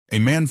A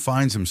man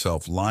finds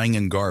himself lying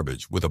in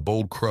garbage with a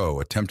bold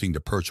crow attempting to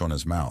perch on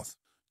his mouth.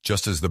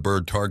 Just as the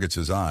bird targets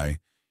his eye,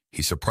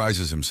 he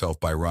surprises himself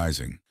by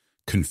rising.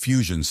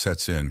 Confusion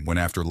sets in when,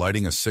 after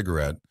lighting a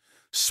cigarette,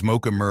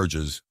 smoke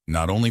emerges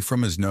not only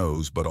from his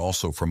nose but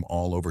also from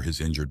all over his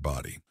injured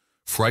body.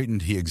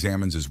 Frightened, he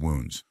examines his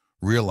wounds,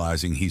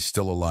 realizing he's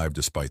still alive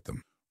despite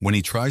them. When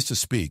he tries to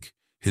speak,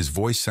 his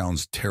voice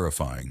sounds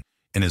terrifying,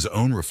 and his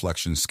own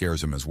reflection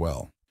scares him as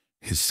well.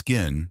 His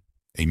skin,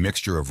 a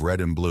mixture of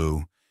red and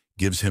blue,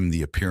 gives him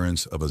the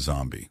appearance of a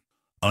zombie.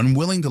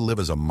 Unwilling to live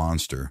as a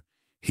monster,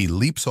 he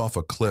leaps off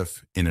a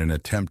cliff in an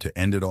attempt to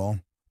end it all,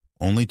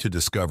 only to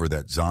discover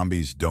that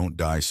zombies don't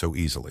die so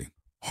easily.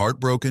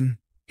 Heartbroken,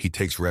 he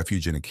takes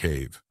refuge in a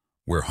cave,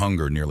 where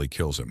hunger nearly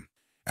kills him.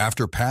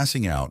 After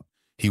passing out,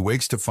 he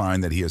wakes to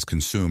find that he has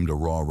consumed a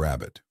raw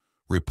rabbit.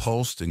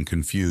 Repulsed and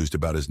confused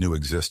about his new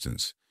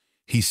existence,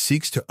 he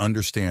seeks to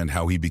understand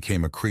how he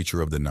became a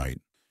creature of the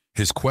night.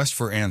 His quest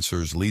for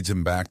answers leads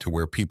him back to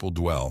where people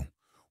dwell,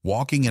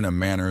 walking in a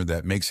manner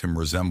that makes him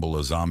resemble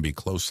a zombie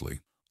closely.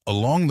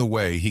 Along the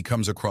way, he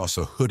comes across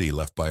a hoodie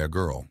left by a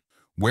girl.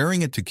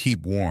 Wearing it to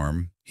keep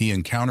warm, he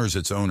encounters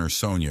its owner,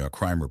 Sonia, a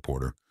crime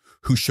reporter,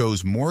 who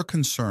shows more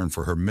concern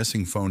for her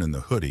missing phone in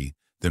the hoodie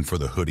than for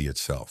the hoodie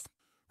itself.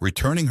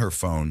 Returning her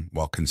phone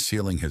while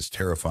concealing his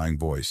terrifying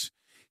voice,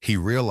 he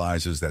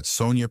realizes that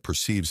Sonia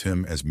perceives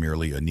him as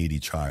merely a needy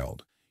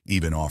child,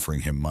 even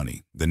offering him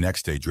money. The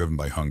next day, driven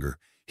by hunger,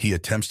 he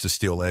attempts to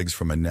steal eggs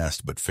from a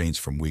nest but faints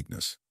from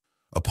weakness.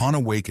 Upon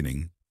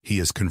awakening, he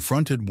is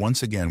confronted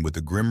once again with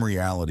the grim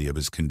reality of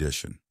his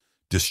condition.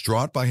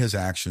 Distraught by his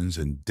actions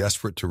and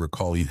desperate to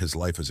recall his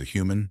life as a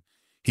human,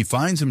 he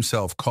finds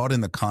himself caught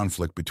in the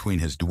conflict between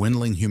his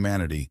dwindling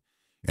humanity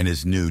and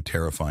his new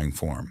terrifying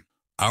form.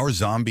 Our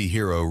zombie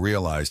hero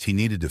realized he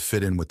needed to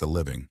fit in with the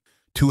living.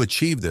 To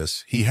achieve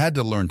this, he had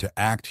to learn to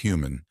act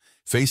human,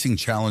 facing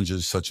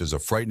challenges such as a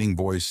frightening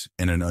voice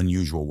and an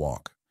unusual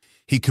walk.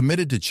 He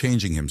committed to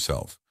changing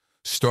himself,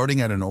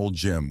 starting at an old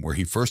gym where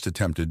he first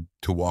attempted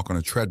to walk on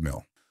a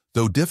treadmill.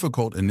 Though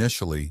difficult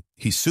initially,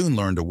 he soon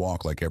learned to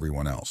walk like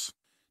everyone else.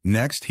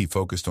 Next, he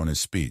focused on his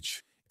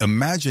speech.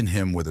 Imagine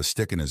him with a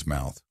stick in his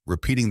mouth,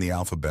 repeating the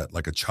alphabet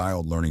like a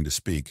child learning to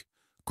speak,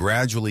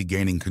 gradually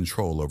gaining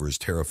control over his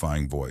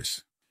terrifying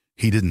voice.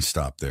 He didn't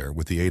stop there.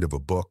 With the aid of a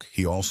book,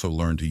 he also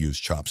learned to use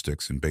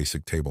chopsticks and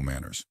basic table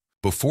manners.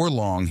 Before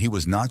long, he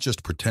was not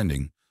just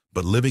pretending,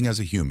 but living as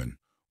a human,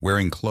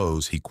 wearing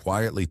clothes he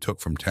quietly took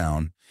from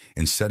town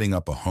and setting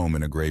up a home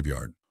in a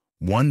graveyard.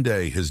 One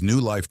day, his new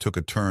life took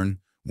a turn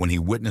when he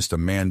witnessed a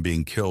man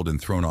being killed and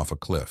thrown off a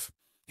cliff.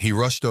 He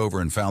rushed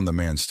over and found the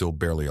man still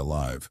barely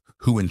alive,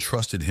 who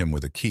entrusted him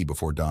with a key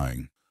before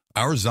dying.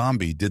 Our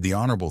zombie did the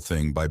honorable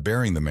thing by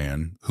burying the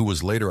man, who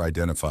was later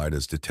identified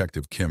as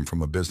Detective Kim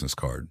from a business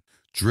card.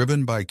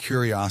 Driven by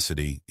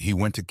curiosity, he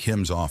went to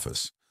Kim's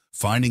office,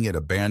 finding it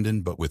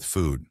abandoned but with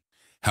food.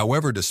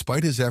 However,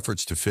 despite his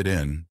efforts to fit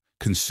in,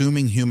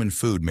 consuming human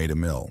food made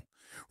him ill,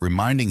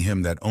 reminding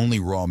him that only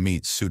raw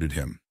meat suited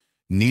him.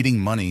 Needing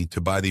money to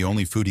buy the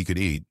only food he could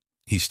eat,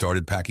 he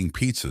started packing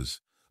pizzas,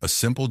 a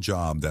simple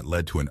job that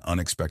led to an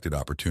unexpected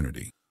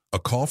opportunity. A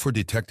call for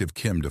Detective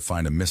Kim to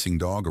find a missing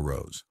dog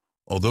arose.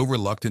 Although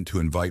reluctant to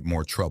invite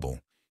more trouble,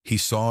 he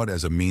saw it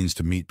as a means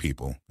to meet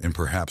people and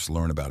perhaps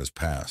learn about his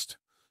past.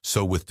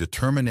 So with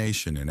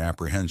determination and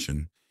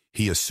apprehension,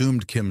 he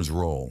assumed Kim's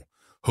role,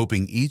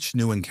 hoping each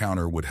new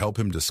encounter would help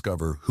him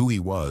discover who he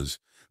was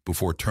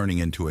before turning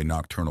into a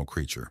nocturnal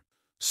creature.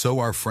 So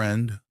our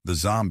friend, the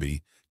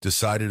zombie,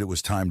 decided it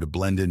was time to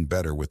blend in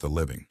better with the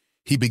living.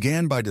 He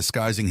began by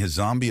disguising his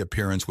zombie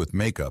appearance with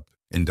makeup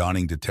and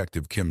donning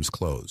Detective Kim's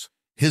clothes.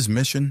 His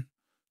mission?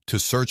 To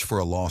search for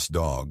a lost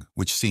dog,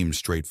 which seemed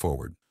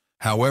straightforward.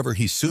 However,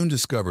 he soon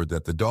discovered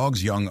that the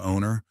dog's young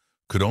owner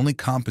could only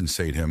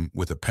compensate him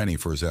with a penny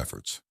for his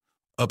efforts.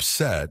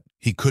 Upset,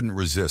 he couldn't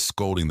resist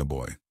scolding the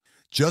boy.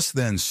 Just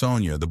then,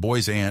 Sonia, the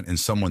boy's aunt and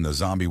someone the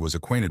zombie was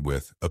acquainted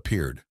with,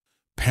 appeared.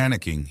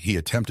 Panicking, he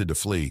attempted to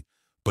flee,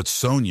 but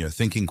Sonia,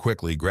 thinking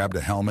quickly, grabbed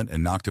a helmet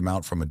and knocked him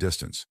out from a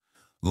distance.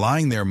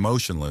 Lying there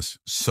motionless,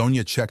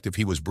 Sonia checked if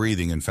he was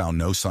breathing and found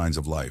no signs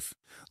of life,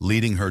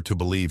 leading her to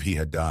believe he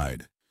had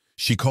died.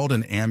 She called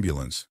an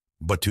ambulance,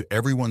 but to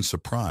everyone's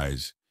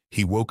surprise,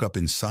 he woke up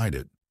inside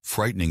it,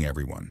 frightening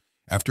everyone.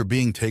 After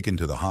being taken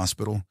to the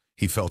hospital,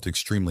 he felt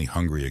extremely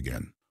hungry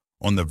again.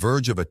 On the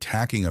verge of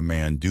attacking a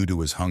man due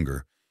to his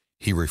hunger,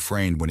 he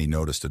refrained when he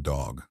noticed a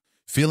dog.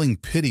 Feeling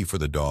pity for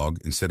the dog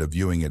instead of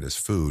viewing it as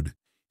food,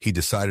 he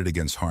decided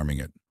against harming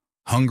it.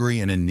 Hungry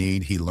and in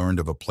need, he learned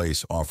of a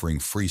place offering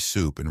free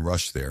soup and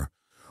rushed there,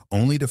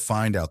 only to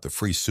find out the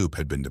free soup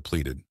had been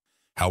depleted.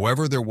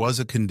 However, there was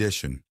a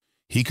condition.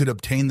 He could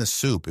obtain the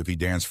soup if he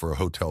danced for a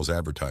hotel's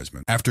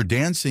advertisement. After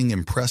dancing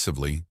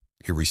impressively,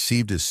 he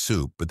received his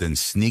soup but then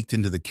sneaked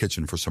into the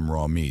kitchen for some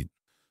raw meat.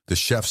 The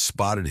chef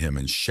spotted him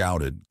and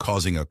shouted,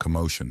 causing a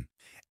commotion.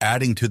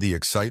 Adding to the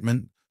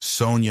excitement,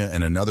 Sonia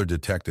and another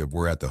detective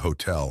were at the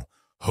hotel,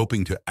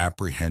 hoping to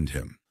apprehend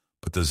him.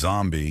 But the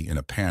zombie, in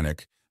a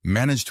panic,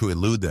 managed to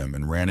elude them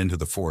and ran into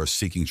the forest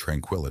seeking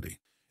tranquility.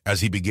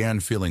 As he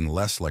began feeling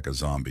less like a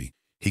zombie,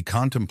 he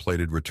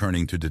contemplated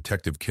returning to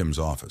Detective Kim's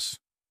office.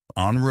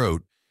 En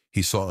route,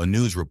 he saw a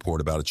news report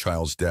about a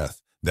child's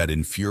death that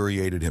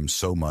infuriated him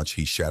so much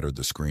he shattered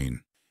the screen.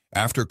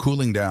 After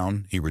cooling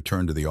down, he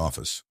returned to the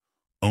office,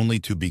 only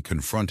to be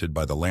confronted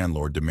by the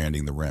landlord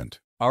demanding the rent.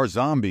 Our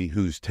zombie,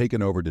 who's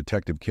taken over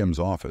Detective Kim's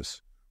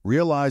office,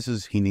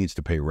 realizes he needs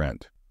to pay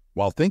rent.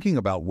 While thinking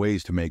about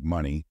ways to make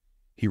money,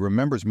 he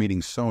remembers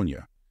meeting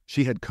Sonia.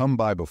 She had come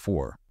by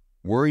before,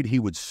 worried he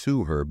would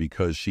sue her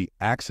because she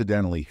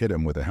accidentally hit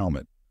him with a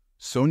helmet.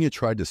 Sonia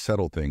tried to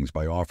settle things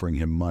by offering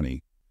him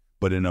money,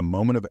 but in a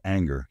moment of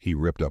anger, he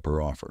ripped up her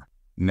offer.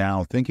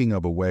 Now, thinking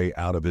of a way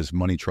out of his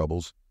money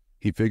troubles,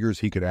 he figures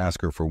he could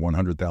ask her for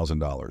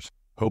 $100,000,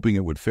 hoping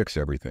it would fix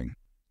everything.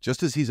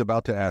 Just as he's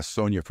about to ask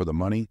Sonia for the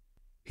money,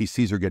 he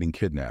sees her getting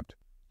kidnapped.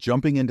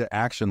 Jumping into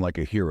action like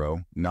a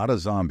hero, not a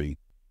zombie,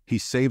 he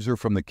saves her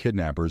from the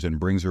kidnappers and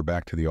brings her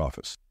back to the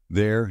office.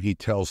 There, he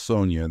tells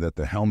Sonia that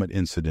the helmet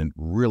incident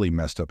really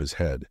messed up his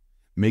head,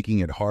 making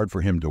it hard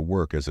for him to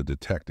work as a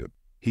detective.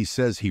 He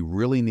says he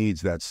really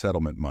needs that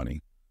settlement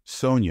money.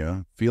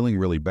 Sonia, feeling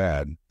really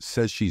bad,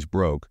 says she's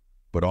broke,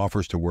 but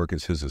offers to work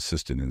as his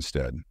assistant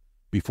instead.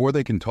 Before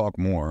they can talk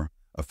more,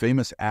 a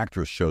famous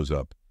actress shows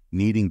up,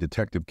 needing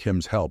Detective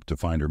Kim's help to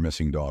find her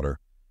missing daughter,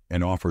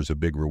 and offers a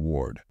big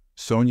reward.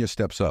 Sonia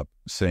steps up,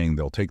 saying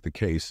they'll take the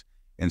case,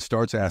 and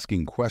starts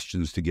asking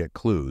questions to get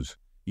clues,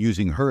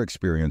 using her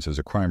experience as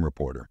a crime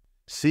reporter.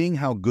 Seeing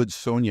how good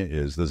Sonia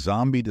is, the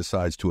zombie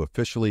decides to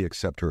officially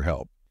accept her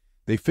help.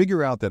 They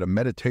figure out that a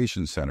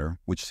meditation center,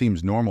 which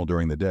seems normal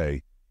during the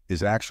day,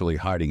 is actually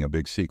hiding a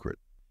big secret.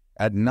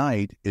 At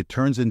night, it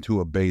turns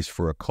into a base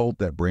for a cult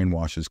that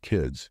brainwashes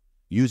kids,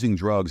 using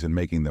drugs and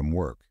making them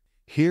work.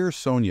 Here,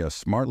 Sonia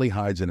smartly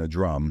hides in a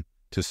drum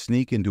to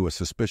sneak into a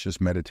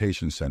suspicious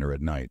meditation center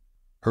at night.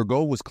 Her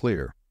goal was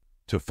clear: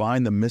 to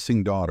find the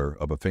missing daughter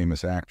of a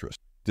famous actress.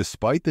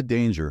 Despite the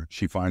danger,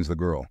 she finds the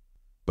girl.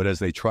 But as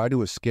they try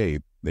to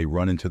escape, they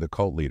run into the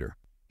cult leader.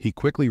 He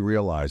quickly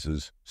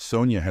realizes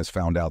Sonia has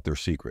found out their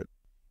secret.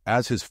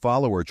 As his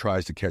follower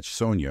tries to catch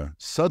Sonia,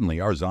 suddenly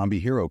our zombie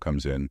hero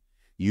comes in,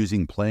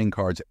 using playing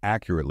cards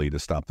accurately to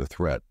stop the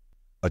threat.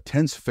 A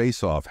tense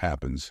face-off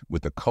happens,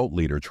 with the cult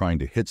leader trying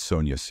to hit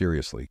Sonia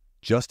seriously.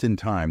 Just in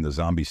time, the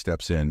zombie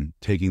steps in,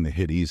 taking the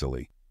hit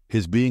easily,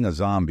 his being a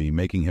zombie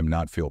making him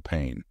not feel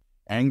pain.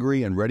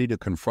 Angry and ready to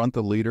confront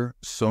the leader,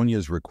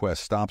 Sonia's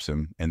request stops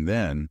him, and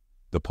then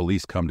the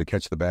police come to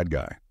catch the bad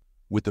guy.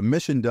 With the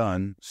mission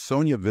done,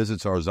 Sonia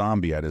visits our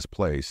zombie at his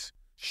place,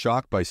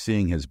 shocked by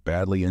seeing his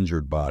badly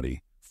injured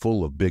body,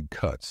 full of big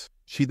cuts.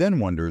 She then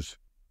wonders,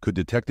 could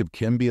Detective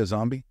Kim be a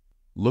zombie?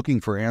 Looking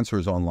for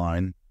answers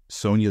online,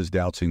 Sonia's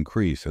doubts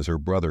increase as her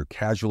brother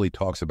casually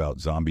talks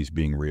about zombies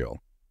being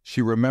real.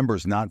 She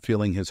remembers not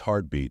feeling his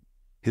heartbeat,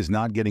 his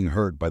not getting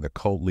hurt by the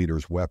cult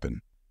leader's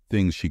weapon,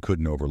 things she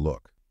couldn't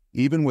overlook.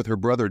 Even with her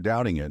brother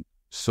doubting it,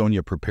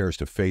 Sonia prepares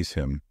to face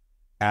him,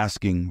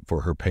 asking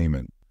for her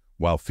payment,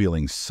 while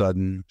feeling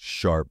sudden,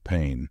 sharp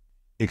pain.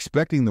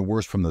 Expecting the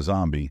worst from the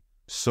zombie,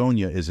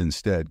 Sonia is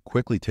instead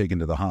quickly taken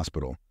to the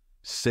hospital,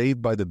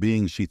 saved by the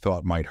beings she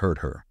thought might hurt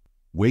her.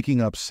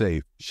 Waking up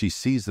safe, she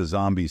sees the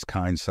zombie's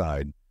kind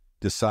side,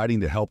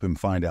 deciding to help him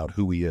find out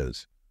who he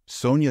is.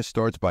 Sonia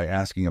starts by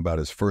asking about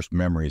his first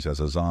memories as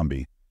a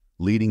zombie,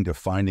 leading to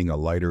finding a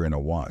lighter and a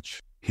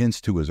watch,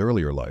 hints to his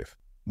earlier life.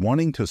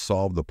 Wanting to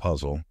solve the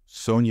puzzle,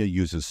 Sonia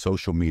uses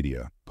social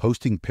media,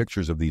 posting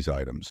pictures of these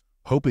items,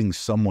 hoping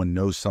someone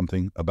knows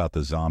something about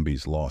the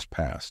zombie's lost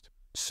past.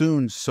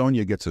 Soon,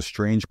 Sonia gets a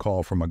strange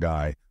call from a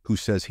guy who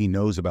says he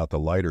knows about the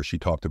lighter she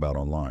talked about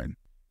online.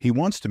 He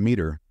wants to meet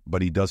her,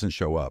 but he doesn't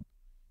show up.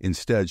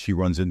 Instead, she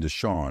runs into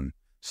Sean,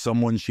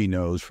 someone she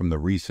knows from the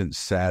recent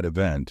sad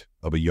event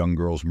of a young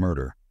girl's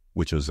murder,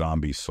 which a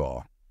zombie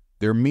saw.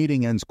 Their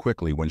meeting ends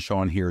quickly when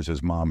Sean hears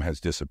his mom has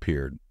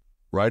disappeared.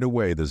 Right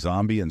away, the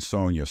zombie and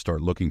Sonia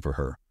start looking for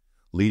her,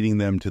 leading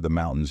them to the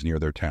mountains near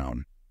their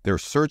town. Their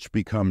search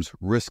becomes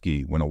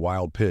risky when a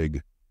wild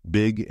pig,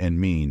 big and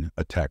mean,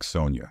 attacks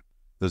Sonia.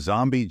 The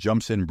zombie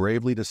jumps in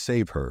bravely to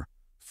save her,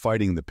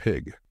 fighting the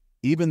pig.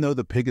 Even though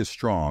the pig is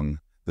strong,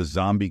 the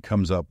zombie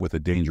comes up with a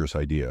dangerous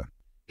idea.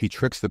 He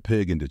tricks the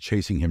pig into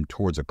chasing him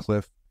towards a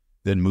cliff,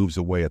 then moves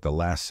away at the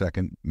last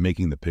second,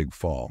 making the pig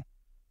fall.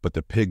 But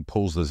the pig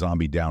pulls the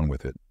zombie down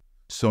with it.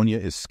 Sonia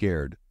is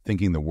scared,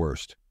 thinking the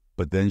worst,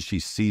 but then she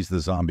sees the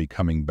zombie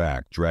coming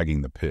back,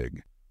 dragging the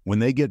pig. When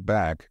they get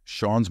back,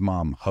 Sean's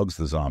mom hugs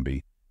the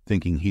zombie,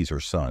 thinking he's her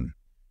son.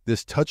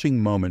 This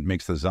touching moment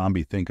makes the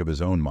zombie think of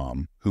his own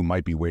mom, who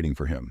might be waiting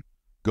for him.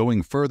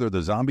 Going further,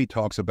 the zombie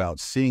talks about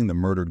seeing the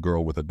murdered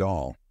girl with a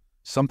doll,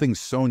 something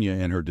Sonia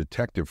and her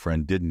detective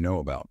friend didn't know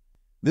about.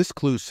 This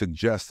clue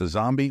suggests the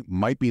zombie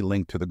might be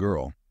linked to the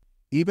girl.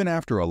 Even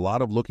after a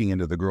lot of looking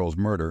into the girl's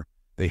murder,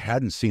 they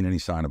hadn't seen any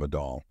sign of a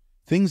doll.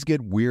 Things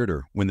get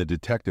weirder when the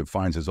detective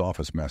finds his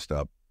office messed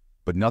up,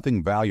 but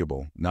nothing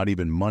valuable, not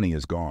even money,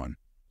 is gone,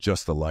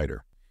 just the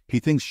lighter. He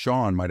thinks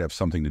Sean might have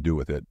something to do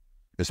with it,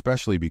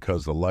 especially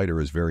because the lighter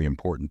is very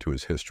important to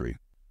his history.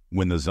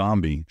 When the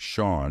zombie,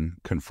 Sean,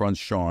 confronts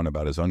Sean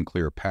about his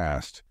unclear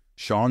past,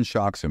 Sean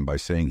shocks him by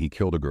saying he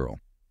killed a girl.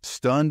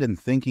 Stunned and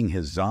thinking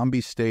his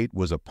zombie state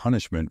was a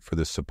punishment for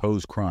this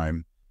supposed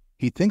crime,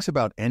 he thinks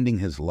about ending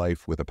his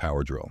life with a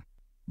power drill.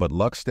 But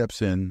luck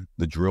steps in,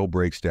 the drill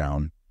breaks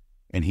down,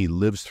 and he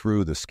lives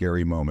through the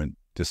scary moment,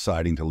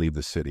 deciding to leave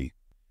the city.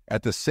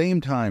 At the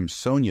same time,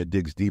 Sonia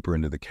digs deeper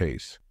into the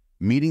case.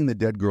 Meeting the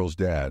dead girl's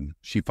dad,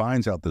 she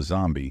finds out the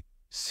zombie,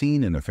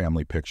 seen in a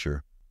family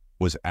picture,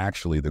 was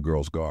actually the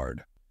girl's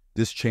guard.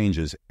 This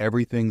changes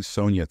everything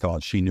Sonia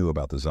thought she knew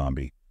about the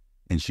zombie,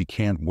 and she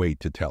can't wait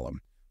to tell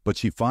him. But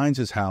she finds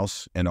his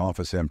house and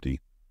office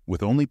empty,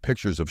 with only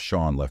pictures of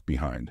Sean left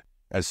behind.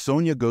 As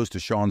Sonia goes to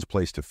Sean's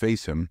place to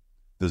face him,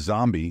 the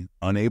zombie,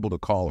 unable to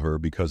call her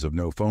because of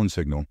no phone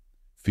signal,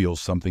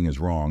 feels something is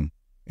wrong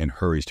and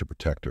hurries to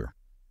protect her.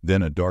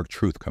 Then a dark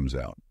truth comes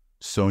out.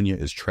 Sonia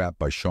is trapped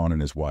by Sean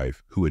and his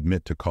wife, who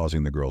admit to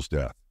causing the girl's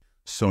death.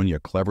 Sonia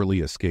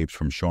cleverly escapes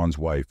from Sean's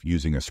wife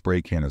using a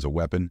spray can as a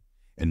weapon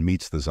and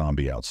meets the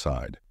zombie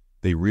outside.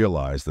 They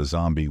realize the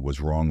zombie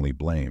was wrongly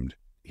blamed.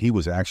 He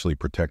was actually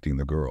protecting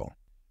the girl.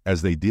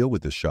 As they deal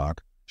with the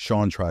shock,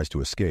 Sean tries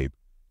to escape,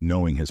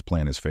 knowing his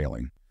plan is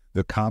failing.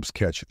 The cops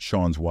catch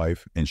Sean's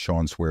wife, and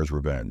Sean swears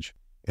revenge.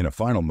 In a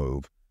final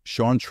move,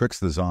 Sean tricks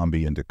the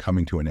zombie into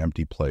coming to an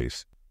empty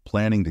place,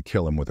 planning to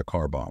kill him with a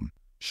car bomb.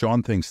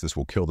 Sean thinks this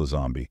will kill the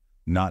zombie,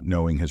 not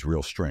knowing his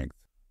real strength.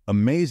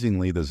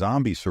 Amazingly, the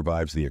zombie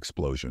survives the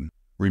explosion.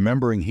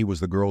 Remembering he was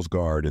the girl's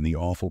guard in the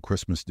awful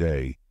Christmas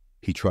day,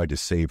 he tried to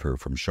save her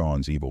from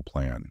Sean's evil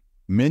plan.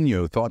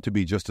 Minho, thought to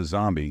be just a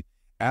zombie,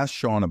 asked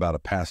Sean about a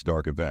past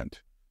dark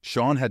event.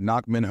 Sean had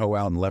knocked Minho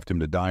out and left him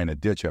to die in a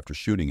ditch after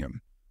shooting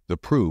him. The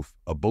proof,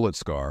 a bullet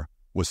scar,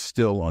 was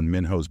still on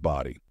Minho's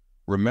body.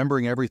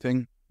 Remembering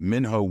everything,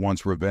 Minho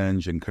wants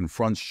revenge and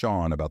confronts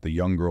Sean about the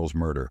young girl's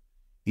murder,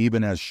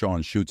 even as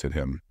Sean shoots at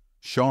him.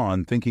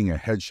 Sean, thinking a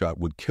headshot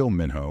would kill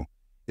Minho,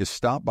 is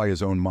stopped by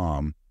his own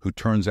mom, who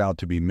turns out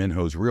to be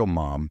Minho's real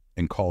mom,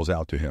 and calls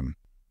out to him.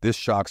 This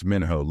shocks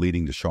Minho,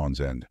 leading to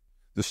Sean's end.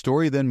 The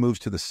story then moves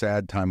to the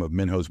sad time of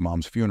Minho's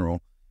mom's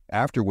funeral,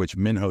 after which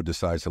Minho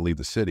decides to leave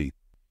the city.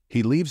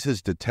 He leaves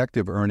his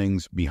detective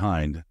earnings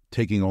behind,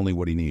 taking only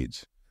what he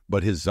needs.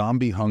 But his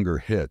zombie hunger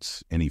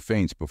hits, and he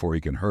faints before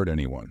he can hurt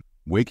anyone.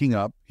 Waking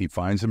up, he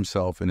finds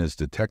himself in his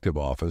detective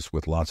office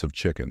with lots of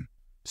chicken.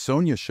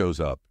 Sonia shows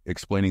up,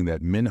 explaining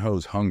that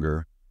Minho's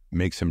hunger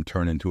makes him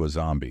turn into a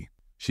zombie.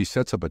 She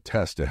sets up a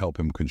test to help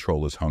him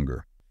control his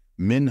hunger.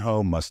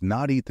 Minho must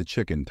not eat the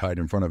chicken tied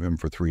in front of him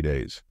for 3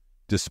 days.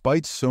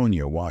 Despite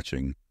Sonia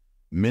watching,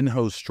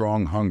 Minho's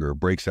strong hunger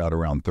breaks out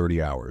around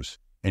 30 hours,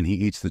 and he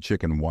eats the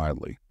chicken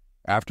wildly.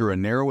 After a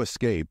narrow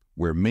escape,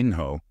 where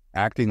Minho,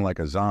 acting like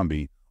a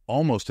zombie,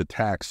 almost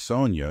attacks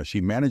Sonia,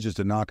 she manages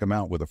to knock him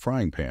out with a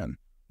frying pan.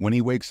 When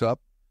he wakes up,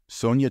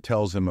 Sonia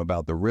tells him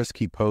about the risk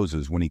he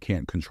poses when he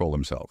can't control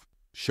himself.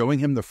 Showing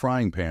him the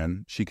frying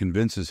pan, she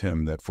convinces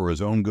him that for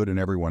his own good and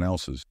everyone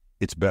else's,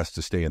 it's best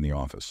to stay in the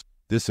office.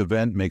 This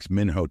event makes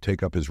Minho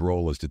take up his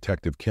role as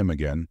Detective Kim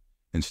again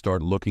and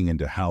start looking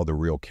into how the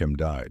real Kim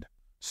died.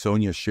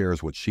 Sonia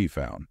shares what she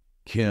found.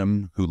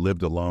 Kim, who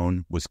lived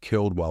alone, was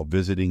killed while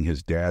visiting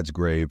his dad's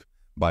grave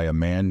by a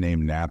man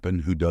named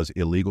Nappin, who does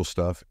illegal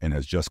stuff and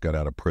has just got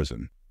out of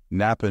prison.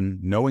 Nappin,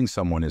 knowing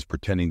someone is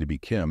pretending to be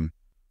Kim,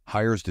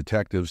 hires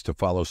detectives to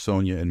follow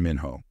Sonia and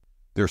Minho.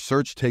 Their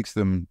search takes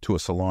them to a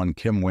salon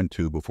Kim went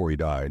to before he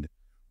died,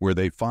 where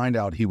they find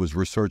out he was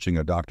researching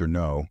a Dr.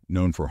 No,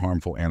 known for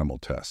harmful animal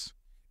tests.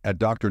 At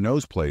Dr.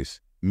 No's place,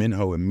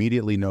 Minho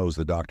immediately knows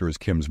the doctor is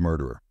Kim's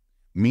murderer.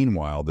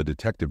 Meanwhile, the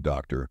detective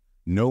doctor,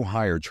 No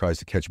Hire, tries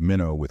to catch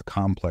Minho with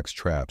complex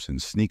traps and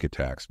sneak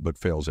attacks, but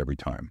fails every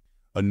time.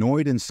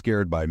 Annoyed and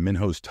scared by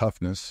Minho's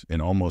toughness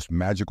and almost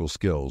magical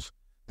skills,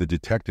 the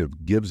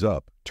detective gives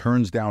up,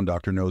 turns down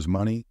Dr. No's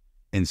money,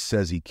 and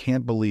says he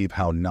can't believe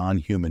how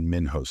non-human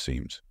Minho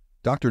seems.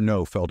 Dr.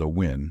 No felt a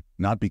win,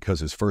 not because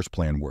his first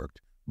plan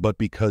worked, but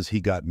because he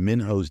got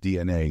Minho's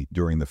DNA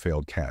during the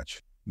failed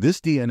catch.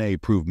 This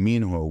DNA proved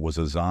Minho was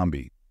a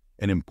zombie,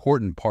 an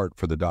important part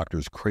for the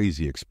doctor's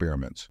crazy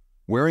experiments.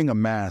 Wearing a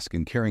mask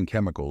and carrying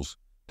chemicals,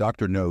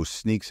 Dr. No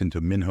sneaks into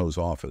Minho's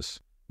office,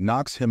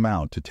 knocks him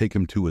out to take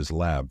him to his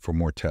lab for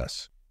more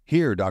tests.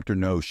 Here, Dr.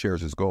 No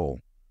shares his goal,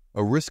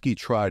 a risky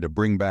try to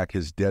bring back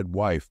his dead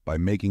wife by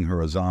making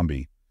her a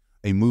zombie,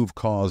 a move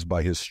caused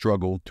by his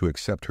struggle to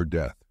accept her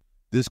death.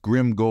 This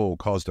grim goal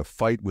caused a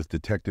fight with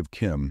Detective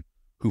Kim,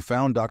 who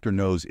found Dr.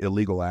 No's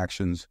illegal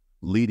actions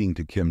leading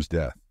to Kim's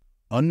death.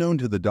 Unknown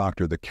to the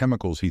doctor, the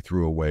chemicals he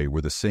threw away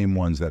were the same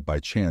ones that by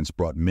chance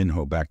brought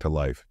Minho back to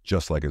life,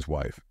 just like his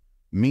wife.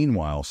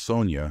 Meanwhile,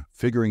 Sonia,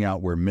 figuring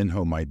out where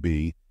Minho might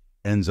be,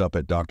 ends up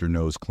at Dr.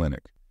 No's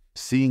clinic.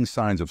 Seeing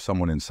signs of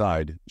someone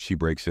inside, she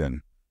breaks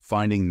in,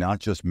 finding not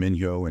just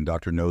Minho and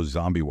Dr. No's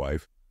zombie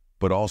wife,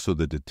 but also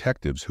the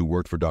detectives who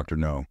worked for Dr.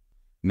 No,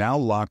 now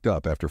locked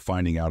up after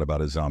finding out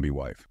about his zombie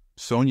wife.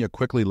 Sonia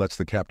quickly lets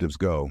the captives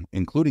go,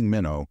 including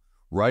Minho,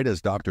 right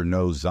as Dr.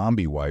 No's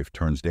zombie wife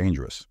turns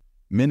dangerous.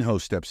 Minho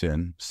steps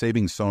in,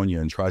 saving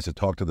Sonia, and tries to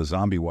talk to the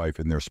zombie wife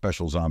in their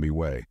special zombie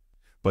way.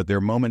 But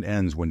their moment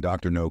ends when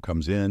Dr. No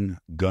comes in,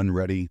 gun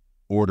ready,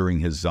 ordering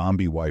his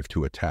zombie wife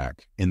to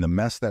attack. In the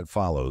mess that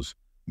follows,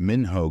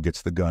 Minho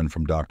gets the gun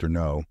from Dr.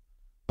 No,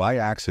 by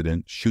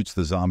accident shoots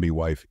the zombie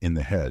wife in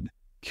the head,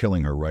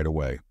 killing her right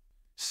away.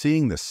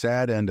 Seeing the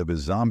sad end of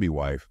his zombie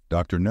wife,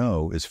 Dr.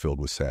 No is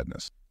filled with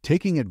sadness.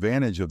 Taking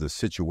advantage of the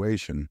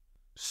situation,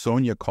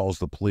 Sonia calls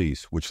the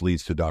police, which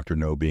leads to Dr.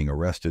 No being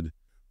arrested,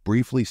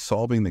 briefly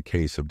solving the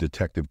case of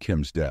Detective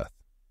Kim's death.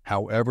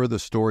 However, the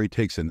story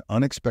takes an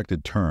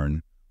unexpected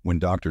turn when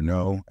Dr.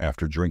 No,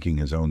 after drinking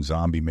his own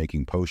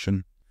zombie-making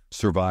potion,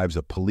 survives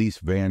a police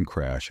van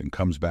crash and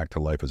comes back to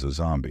life as a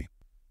zombie.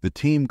 The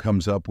team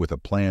comes up with a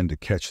plan to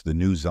catch the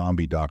new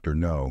zombie Dr.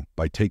 No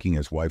by taking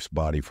his wife's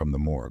body from the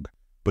morgue.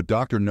 But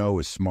Dr. No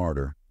is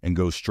smarter and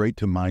goes straight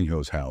to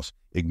Minho's house,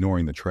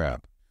 ignoring the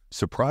trap.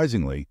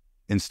 Surprisingly,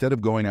 instead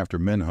of going after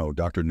Minho,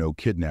 Dr. No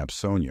kidnaps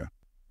Sonia.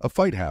 A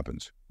fight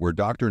happens, where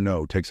Dr.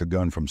 No takes a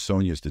gun from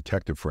Sonia's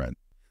detective friend,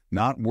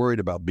 not worried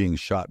about being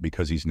shot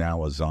because he's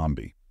now a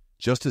zombie.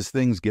 Just as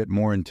things get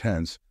more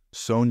intense,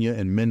 Sonia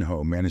and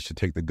Minho manage to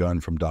take the gun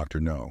from Dr.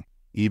 No.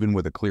 Even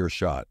with a clear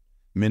shot,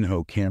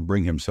 Minho can't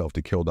bring himself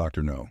to kill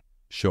Dr. No,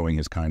 showing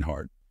his kind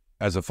heart.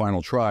 As a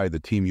final try,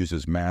 the team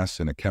uses mass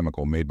and a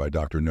chemical made by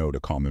Dr. No to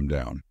calm him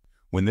down.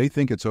 When they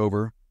think it's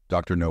over,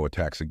 Dr. No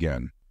attacks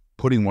again,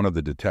 putting one of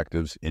the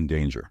detectives in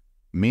danger.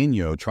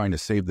 Minho, trying to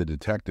save the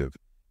detective,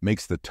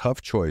 makes the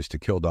tough choice to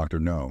kill Dr.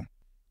 No,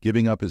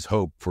 giving up his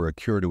hope for a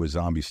cure to his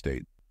zombie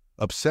state.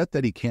 Upset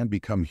that he can't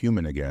become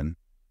human again,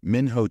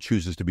 Minho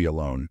chooses to be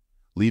alone,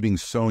 leaving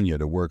Sonia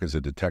to work as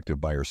a detective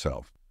by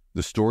herself.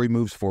 The story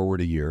moves forward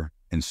a year,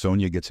 and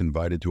Sonia gets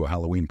invited to a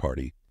Halloween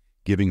party,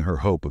 giving her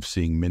hope of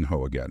seeing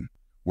Minho again.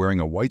 Wearing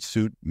a white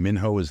suit,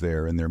 Minho is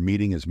there, and their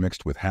meeting is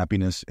mixed with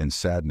happiness and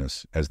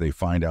sadness as they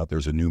find out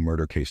there's a new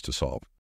murder case to solve.